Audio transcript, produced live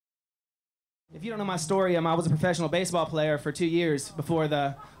If you don't know my story, I was a professional baseball player for 2 years before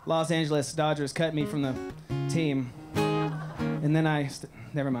the Los Angeles Dodgers cut me from the team. And then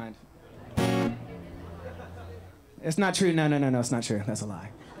never mind. It's not true. No, it's not true. That's a lie.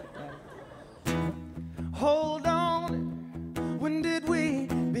 Hold on. When did we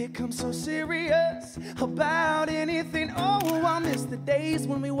become so serious about anything? Oh, I miss the days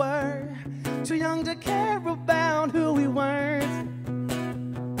when we were too young to care about who we weren't.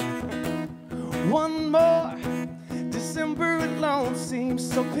 One more December alone seems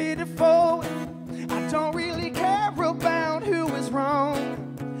so pitiful. I don't really care about who is wrong.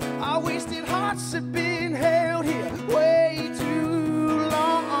 Our wasted hearts have been held here way too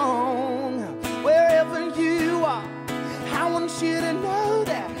long. Wherever you are, I want you to know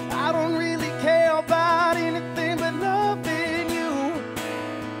that I don't really care about anything but loving you.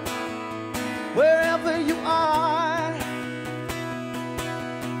 Wherever you are.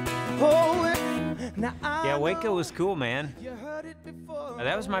 Oh, yeah, Waco was cool, man.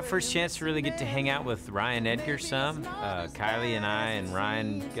 That was my first chance to really get to hang out with Ryan Edgar some. Kylie and I and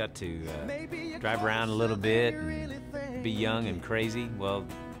Ryan got to drive around a little bit and be young and crazy. Well,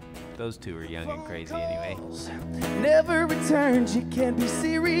 those two are young and crazy anyway. Never returned, you can't be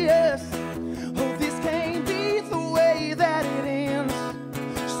serious. Oh, this can't be the way that it ends.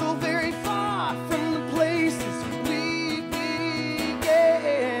 So very far from the places we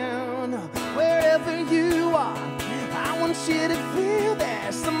began. Wherever you are, I want you to feel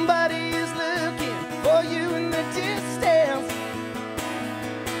that somebody is looking for you in the distance.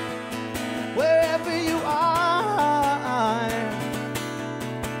 Wherever you are,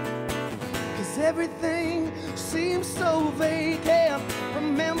 'cause everything seems so vacant.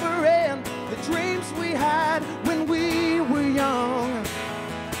 Remembering the dreams we had when we were young.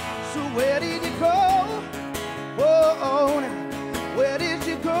 So where did you go? Whoa, now, where did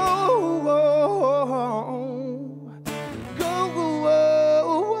you go?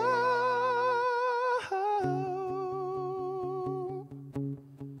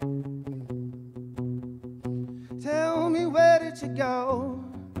 Tell me, where did you go?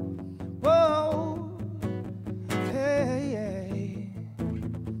 Whoa, hey, hey.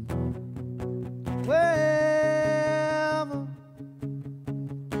 Wherever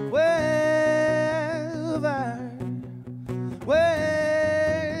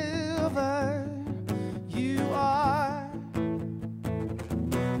you are.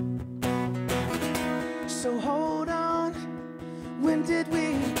 So hold on, when did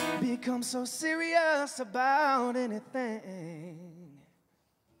we become so serious about anything?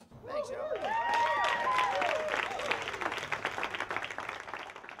 Thanks, y'all.